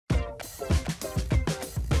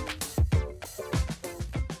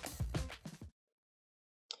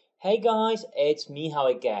Hey guys, it's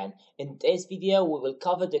Michał again. In this video we will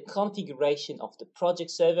cover the configuration of the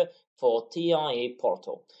project server for TIA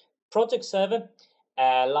Portal. Project server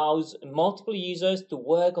allows multiple users to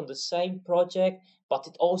work on the same project, but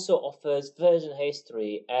it also offers version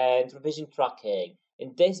history and revision tracking.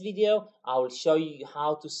 In this video I will show you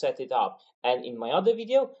how to set it up, and in my other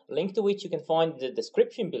video, link to which you can find in the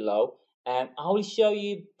description below, I will show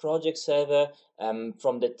you project server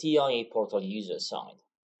from the TIA Portal user side.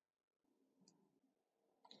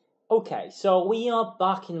 Okay, so we are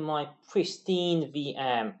back in my pristine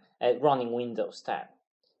VM running Windows 10.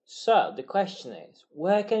 So the question is,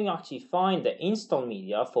 where can you actually find the install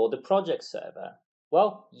media for the project server?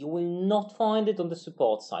 Well, you will not find it on the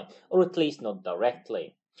support site, or at least not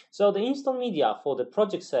directly. So the install media for the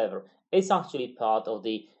project server is actually part of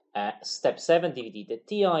the Step 7 DVD, the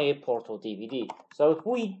TIA Portal DVD. So if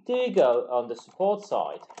we do go on the support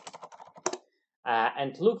side,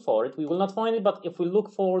 and look for it, we will not find it, but if we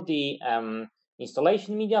look for the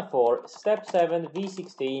installation media for Step 7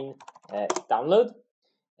 V16 download,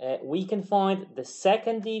 we can find the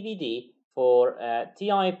second DVD for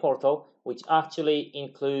TIA Portal, which actually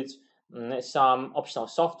includes some optional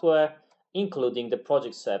software, including the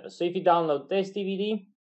project server. So if you download this DVD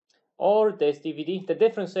or this DVD, the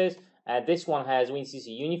difference is this one has WinCC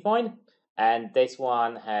Unified, and this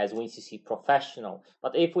one has WinCC Professional.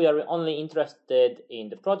 But if we are only interested in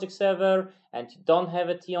the project server and you don't have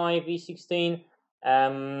a TIA V16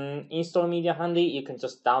 install media handy, you can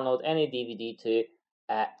just download any DVD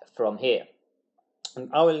from here. And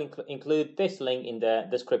I will include this link in the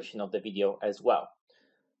description of the video as well.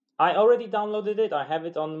 I already downloaded it. I have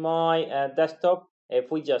it on my desktop. If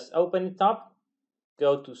we just open it up,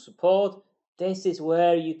 go to support, this is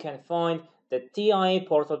where you can find the TIA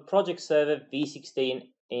Portal Project Server V16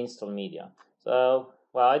 install media. So,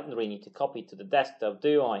 well, I don't really need to copy it to the desktop,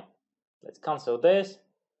 do I? Let's cancel this.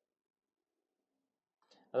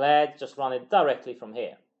 Let's just run it directly from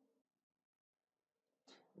here.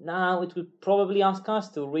 Now it will probably ask us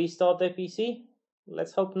to restart the PC.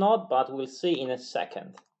 Let's hope not, but we'll see in a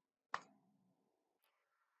second.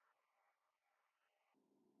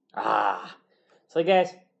 So I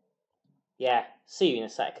guess, yeah, see you in a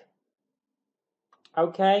sec.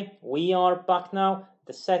 Okay, we are back now.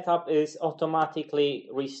 The setup is automatically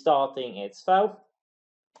restarting itself.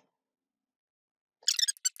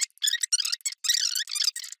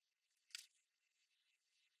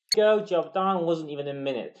 Go, job done, wasn't even a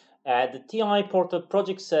minute. The TIA Portal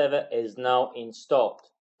project server is now installed,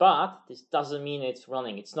 but this doesn't mean it's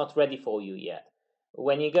running. It's not ready for you yet.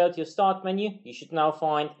 When you go to your start menu, you should now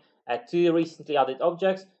find two recently added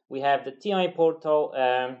objects. We have the TIA Portal,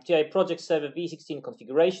 TIA Project Server V16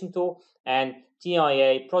 Configuration Tool and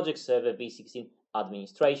TIA Project Server V16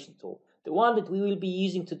 Administration Tool. The one that we will be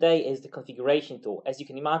using today is the Configuration Tool. As you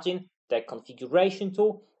can imagine, the Configuration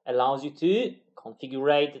Tool allows you to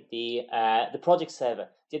configure the project server.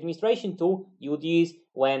 The Administration Tool you would use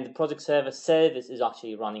when the project server service is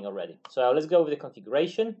actually running already. So let's go with the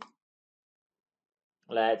configuration.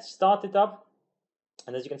 Let's start it up.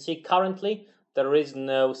 And as you can see, currently, there is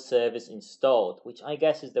no service installed, which I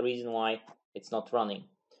guess is the reason why it's not running.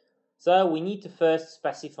 So we need to first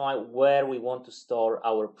specify where we want to store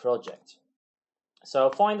our project. So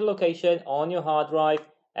find a location on your hard drive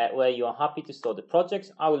where you are happy to store the projects.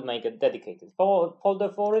 I will make a dedicated folder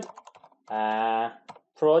for it,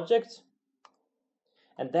 project.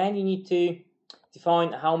 And then you need to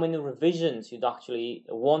define how many revisions you'd actually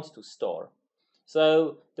want to store.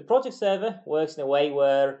 So the project server works in a way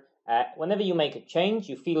where whenever you make a change,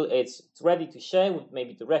 you feel it's ready to share with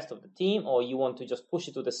maybe the rest of the team, or you want to just push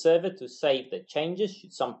it to the server to save the changes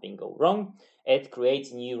should something go wrong, it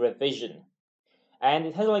creates a new revision. And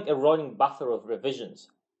it has like a rolling buffer of revisions.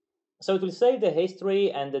 So it will save the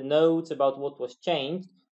history and the notes about what was changed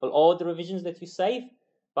for all the revisions that you save,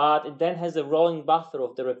 but it then has a rolling buffer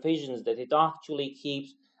of the revisions that it actually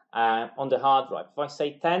keeps on the hard drive. If I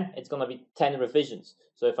say 10, it's going to be 10 revisions.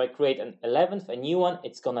 So if I create an 11th, a new one,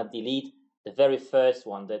 it's going to delete the very first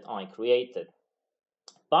one that I created.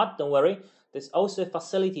 But don't worry, there's also a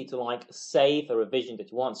facility to like save a revision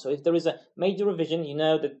that you want. So if there is a major revision, you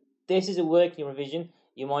know that this is a working revision,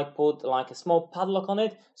 you might put like a small padlock on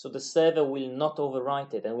it, so the server will not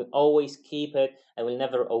overwrite it and will always keep it and will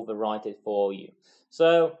never overwrite it for you.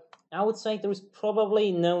 So I would say there is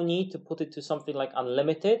probably no need to put it to something like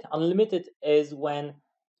unlimited. Unlimited is when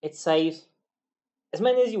it saves as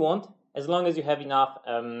many as you want, as long as you have enough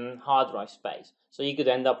hard drive space. So you could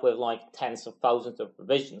end up with like tens of thousands of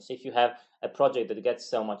revisions if you have a project that gets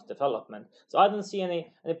so much development. So I don't see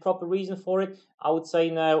any proper reason for it. I would say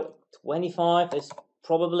now 25 is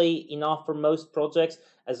probably enough for most projects,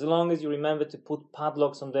 as long as you remember to put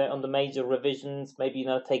padlocks on the major revisions, maybe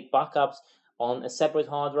take backups on a separate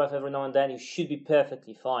hard drive every now and then. You should be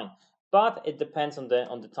perfectly fine, but it depends on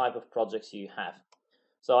the type of projects you have.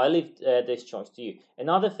 So I leave this choice to you.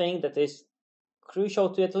 Another thing that is crucial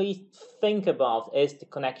to at least think about is the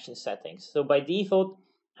connection settings. So by default,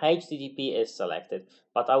 HTTP is selected,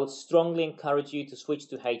 but I would strongly encourage you to switch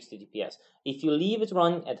to HTTPS. If you leave it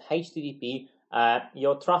running at HTTP,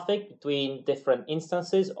 your traffic between different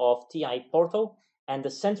instances of TI portal and the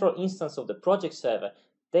central instance of the project server,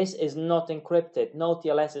 this is not encrypted, no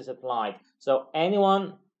TLS is applied. So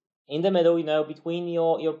anyone in the middle, between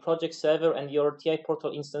your project server and your TI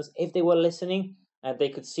portal instance, if they were listening, they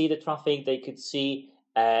could see the traffic, they could see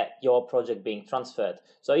your project being transferred.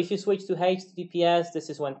 So if you switch to HTTPS, this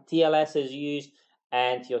is when TLS is used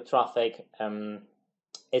and your traffic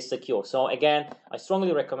is secure. So again, I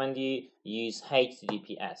strongly recommend you use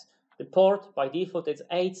HTTPS. The port by default is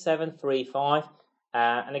 8735,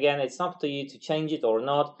 and again, it's up to you to change it or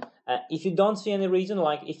not. If you don't see any reason,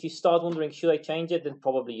 like if you start wondering should I change it, then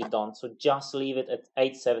probably you don't. So just leave it at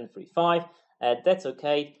 8735. That's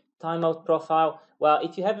okay. Timeout profile. Well,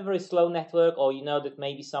 if you have a very slow network, or you know that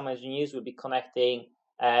maybe some engineers will be connecting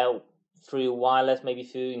through wireless, maybe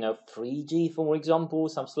through 3G, for example,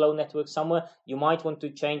 some slow network somewhere, you might want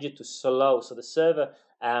to change it to slow, so the server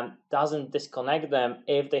doesn't disconnect them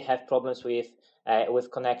if they have problems with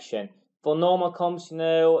connection. For normal comms,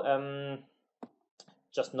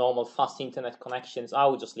 just normal fast internet connections, I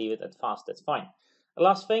would just leave it at fast. That's fine. The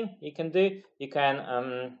last thing you can do, you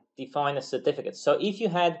can define a certificate. So if you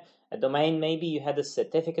had a domain, maybe you had a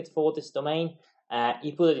certificate for this domain,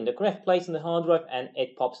 you put it in the correct place in the hard drive and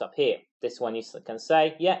it pops up here. This one you can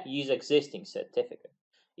say, yeah, use existing certificate.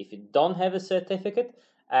 If you don't have a certificate,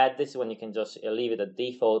 this is when you can just leave it at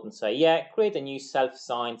default and say, yeah, create a new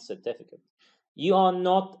self-signed certificate. You are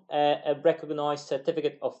not a recognized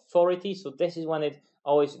certificate authority, so this is when it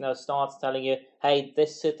always starts telling you, hey,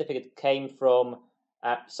 this certificate came from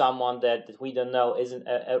someone that we don't know, isn't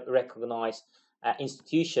a recognized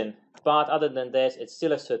institution. But other than this, it's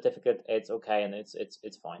still a certificate. It's okay, and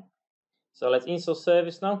it's fine. So let's install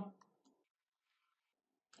service now.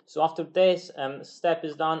 So after this step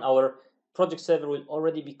is done, our project server will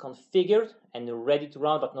already be configured and ready to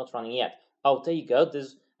run, but not running yet. Oh, there you go.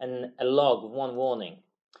 There's a log with one warning.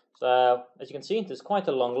 So as you can see, there's quite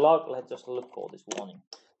a long log. Let's just look for this warning.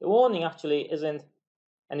 The warning actually isn't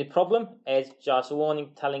any problem. It's just a warning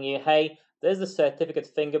telling you, hey, there's the certificate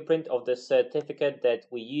fingerprint of the certificate that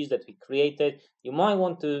we use, that we created. You might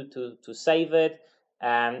want to save it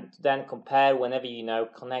and then compare whenever you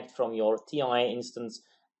connect from your TI instance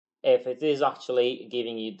if it is actually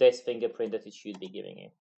giving you this fingerprint that it should be giving you.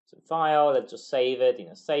 So file, let's just save it in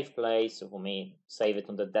a safe place. So for me, save it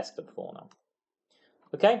on the desktop for now.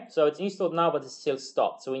 Okay, so it's installed now, but it's still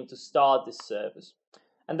stopped. So we need to start this service.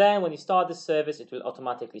 And then when you start this service, it will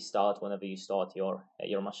automatically start whenever you start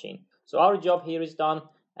your machine. So our job here is done.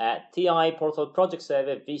 TI portal project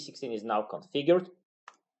server V16 is now configured.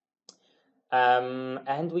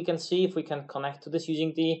 And we can see if we can connect to this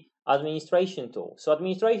using the administration tool. So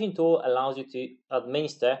administration tool allows you to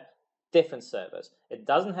administer different servers. It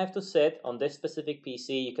doesn't have to sit on this specific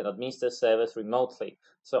PC. You can administer servers remotely.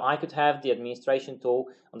 So I could have the administration tool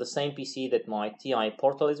on the same PC that my TI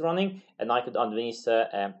portal is running, and I could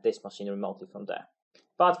administer this machine remotely from there.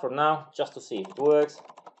 But for now, just to see if it works,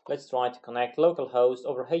 let's try to connect localhost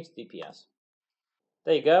over HTTPS.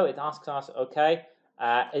 There you go. It asks us, okay,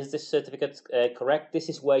 is this certificate correct? This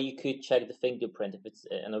is where you could check the fingerprint if it's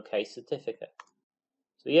an okay certificate.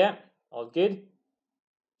 So yeah, all good.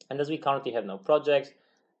 And as we currently have no projects,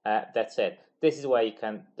 that's it. This is where you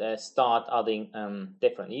can start adding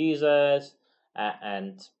different users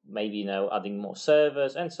and maybe adding more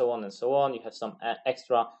servers and so on and so on. You have some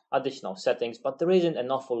extra additional settings, but there isn't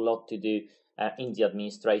an awful lot to do in the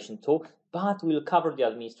administration tool. But we'll cover the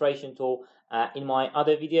administration tool in my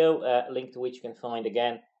other video, link to which you can find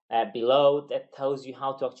again below, that tells you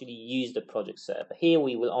how to actually use the project server. Here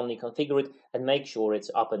we will only configure it and make sure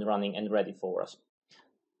it's up and running and ready for us.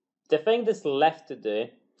 The thing that's left to do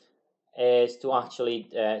is to actually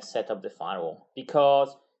set up the firewall,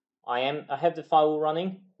 because I have the firewall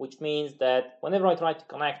running, which means that whenever I try to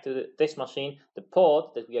connect to this machine, the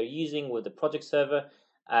port that we are using with the project server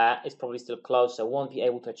is probably still closed, so I won't be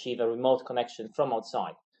able to achieve a remote connection from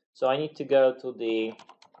outside. So I need to go to the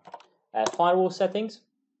firewall settings,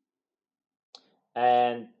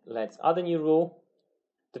 and let's add a new rule.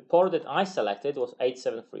 The port that I selected was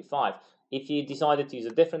 8735. If you decided to use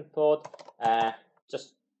a different port,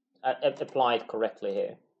 just apply it correctly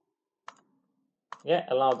here. Yeah,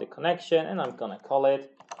 allow the connection, and I'm gonna call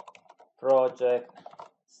it project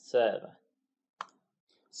server.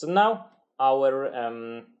 So now our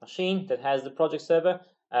machine that has the project server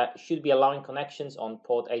should be allowing connections on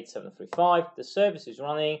port 8735. The service is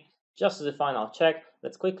running. Just as a final check,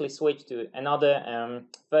 let's quickly switch to another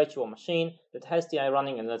virtual machine that has TI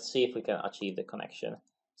running, and let's see if we can achieve the connection.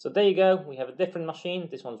 So there you go, we have a different machine.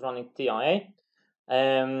 This one's running TIA.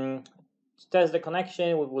 To test the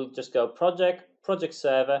connection, we will just go project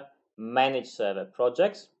server, manage server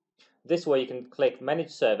projects. This way you can click manage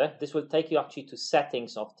server. This will take you actually to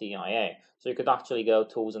settings of TIA. So you could actually go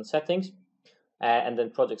tools and settings and then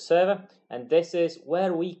project server. And this is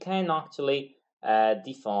where we can actually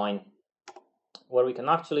define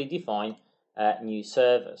new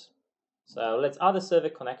servers. So let's add a server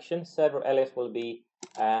connection. Server alias will be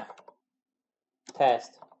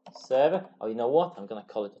test server. Oh, you know what? I'm going to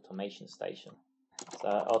call it automation station. So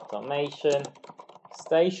automation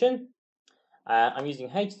station. I'm using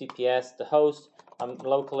HTTPS, the host. I'm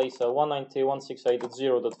locally, so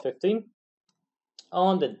 192.168.0.15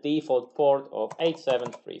 on the default port of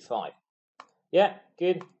 8735. Yeah,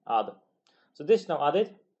 good. Add. So this is now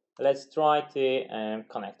added. Let's try to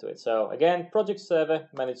connect to it. So again, project server,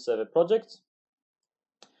 manage server projects.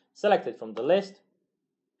 Select it from the list.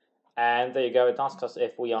 And there you go. It asks us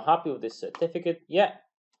if we are happy with this certificate. Yeah.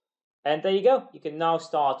 And there you go. You can now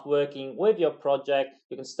start working with your project.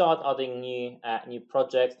 You can start adding new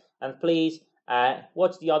projects. And please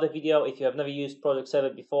watch the other video if you have never used Project Server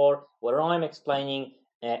before, where I'm explaining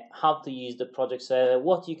how to use the Project Server,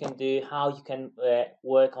 what you can do, how you can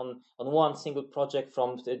work on one single project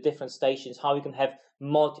from the different stations, how you can have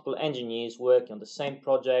multiple engineers working on the same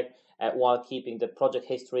project while keeping the project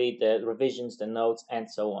history, the revisions, the notes, and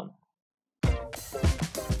so on.